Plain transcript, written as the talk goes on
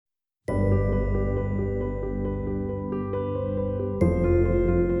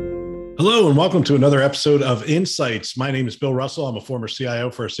Hello and welcome to another episode of Insights. My name is Bill Russell. I'm a former CIO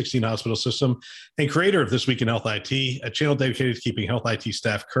for a 16-hospital system and creator of This Week in Health IT, a channel dedicated to keeping health IT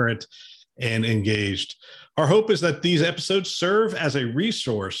staff current and engaged. Our hope is that these episodes serve as a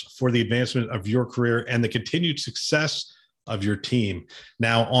resource for the advancement of your career and the continued success of your team.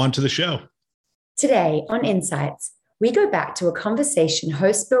 Now on to the show. Today on Insights, we go back to a conversation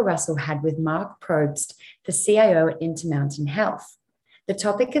host Bill Russell had with Marc Probst, the CIO at Intermountain Health. The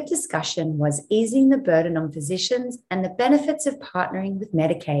topic of discussion was easing the burden on physicians and the benefits of partnering with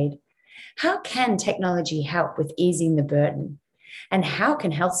Medicaid. How can technology help with easing the burden? And how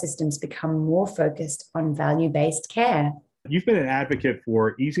can health systems become more focused on value-based care? You've been an advocate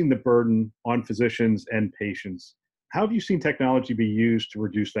for easing the burden on physicians and patients. How have you seen technology be used to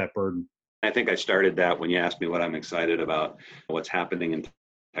reduce that burden? I think I started that when you asked me what I'm excited about, what's happening in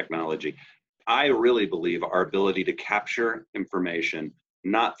technology. I really believe our ability to capture information,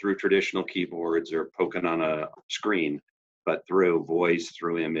 not through traditional keyboards or poking on a screen, but through voice,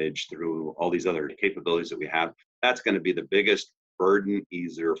 through image, through all these other capabilities that we have, that's going to be the biggest burden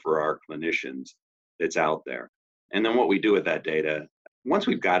easer for our clinicians that's out there. And then what we do with that data, once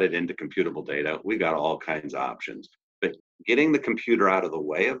we've got it into computable data, we got all kinds of options. But getting the computer out of the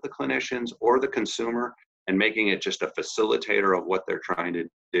way of the clinicians or the consumer and making it just a facilitator of what they're trying to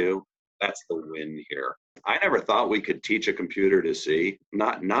do, that's the win here. I never thought we could teach a computer to see,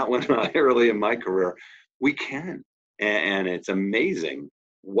 not when early in my career. We can, and it's amazing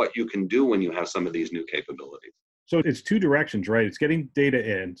what you can do when you have some of these new capabilities. So it's two directions, right? It's getting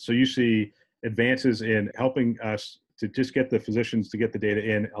data in. So you see advances in helping us to just get the physicians to get the data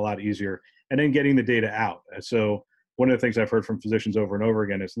in a lot easier, and then getting the data out. So one of the things I've heard from physicians over and over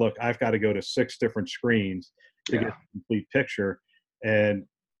again is, look, I've got to go to 6 different screens to get a complete picture. And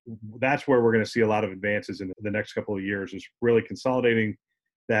that's where we're going to see a lot of advances in the next couple of years, is really consolidating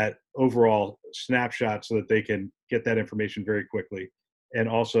that overall snapshot so that they can get that information very quickly. And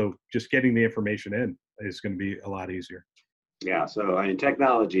also just getting the information in is going to be a lot easier. Yeah, so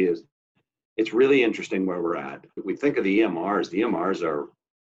technology it's really interesting where we're at. If we think of the EMRs are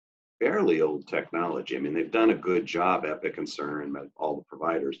fairly old technology. I mean, they've done a good job, Epic and Cerner and all the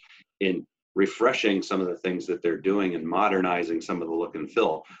providers, in refreshing some of the things that they're doing and modernizing some of the look and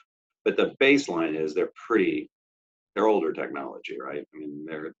feel. But the baseline is they're older technology, right? I mean,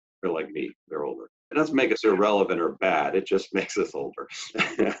 they're like me, they're older. It doesn't make us irrelevant or bad, it just makes us older.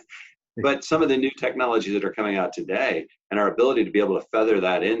 But some of the new technologies that are coming out today and our ability to be able to feather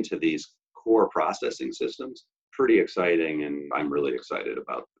that into these core processing systems, pretty exciting, and I'm really excited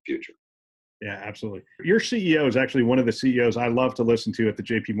about the future. Yeah, absolutely. Your CEO is actually one of the CEOs I love to listen to at the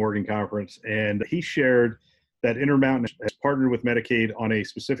JP Morgan conference. And he shared that Intermountain has partnered with Medicaid on a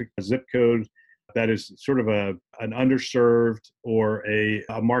specific zip code that is sort of an underserved or a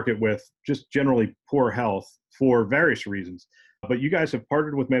market with just generally poor health for various reasons. But you guys have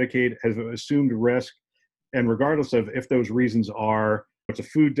partnered with Medicaid, have assumed risk. And regardless of if those reasons are, it's a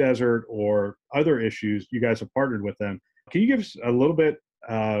food desert or other issues, you guys have partnered with them. Can you give us a little bit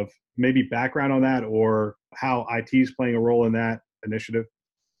of maybe background on that, or how IT is playing a role in that initiative?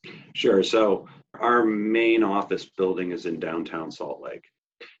 Sure. So our main office building is in downtown Salt Lake.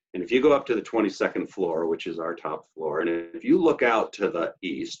 And if you go up to the 22nd floor, which is our top floor, and if you look out to the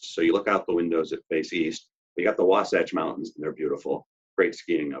east, so you look out the windows that face east, you got the Wasatch Mountains, and they're beautiful, great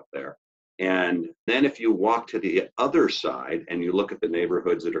skiing up there. And then if you walk to the other side and you look at the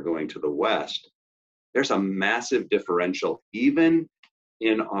neighborhoods that are going to the west, there's a massive differential, even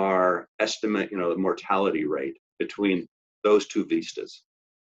in our estimate, the mortality rate between those two vistas.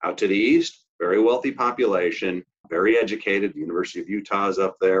 Out to the east, very wealthy population, very educated. The University of Utah is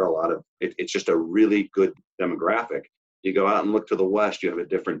up there. It's just a really good demographic. You go out and look to the west, you have a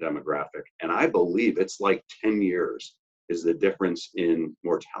different demographic. And I believe it's like 10 years is the difference in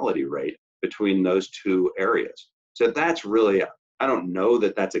mortality rate between those two areas. So that's really, I don't know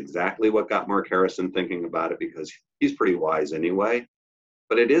that that's exactly what got Mark Harrison thinking about it, because he's pretty wise anyway.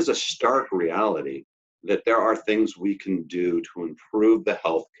 But it is a stark reality that there are things we can do to improve the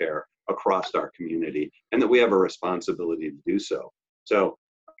healthcare across our community, and that we have a responsibility to do so. So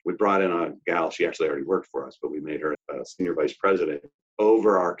we brought in a gal, she actually already worked for us, but we made her a senior vice president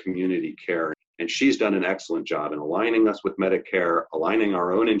over our community care. And she's done an excellent job in aligning us with Medicare, aligning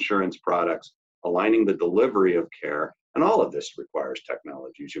our own insurance products, aligning the delivery of care. And all of this requires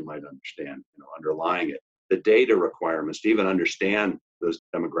technology, as you might understand, underlying it. The data requirements to even understand those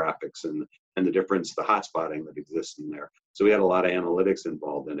demographics and the difference, the hotspotting that exists in there. So we had a lot of analytics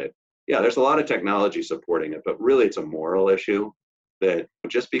involved in it. Yeah, there's a lot of technology supporting it, but really it's a moral issue. that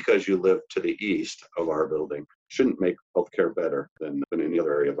just because you live to the east of our building shouldn't make healthcare better than any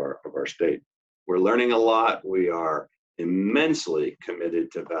other area of our state. We're learning a lot. We are immensely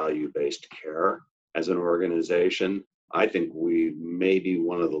committed to value-based care as an organization. I think we may be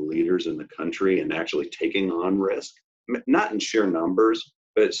one of the leaders in the country in actually taking on risk, not in sheer numbers,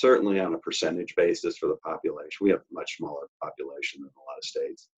 but certainly on a percentage basis for the population. We have a much smaller population than a lot of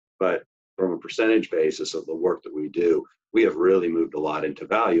states. But from a percentage basis of the work that we do, we have really moved a lot into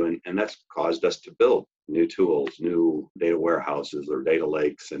value, and that's caused us to build new tools, new data warehouses or data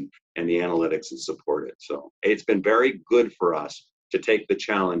lakes, and the analytics that support it. So it's been very good for us to take the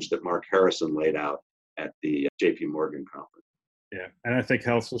challenge that Mark Harrison laid out at the JP Morgan conference. Yeah, and I think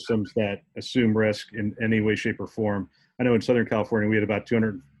health systems that assume risk in any way, shape, or form. I know in Southern California, we had about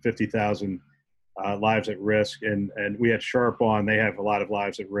 250,000 lives at risk, and we had Sharp on. They have a lot of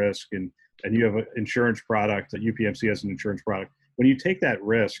lives at risk, and you have an insurance product, UPMC has an insurance product. When you take that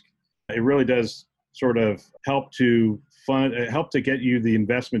risk, it really does sort of help to get you the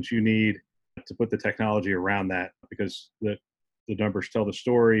investments you need to put the technology around that, because the numbers tell the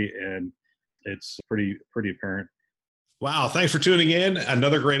story, and it's pretty apparent. Wow. Thanks for tuning in.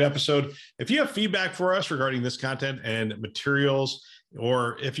 Another great episode. If you have feedback for us regarding this content and materials,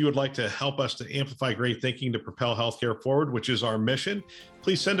 or if you would like to help us to amplify great thinking to propel healthcare forward, which is our mission,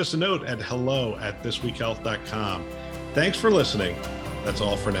 please send us a note at hello@thisweekhealth.com. Thanks for listening. That's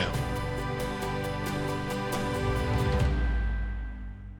all for now.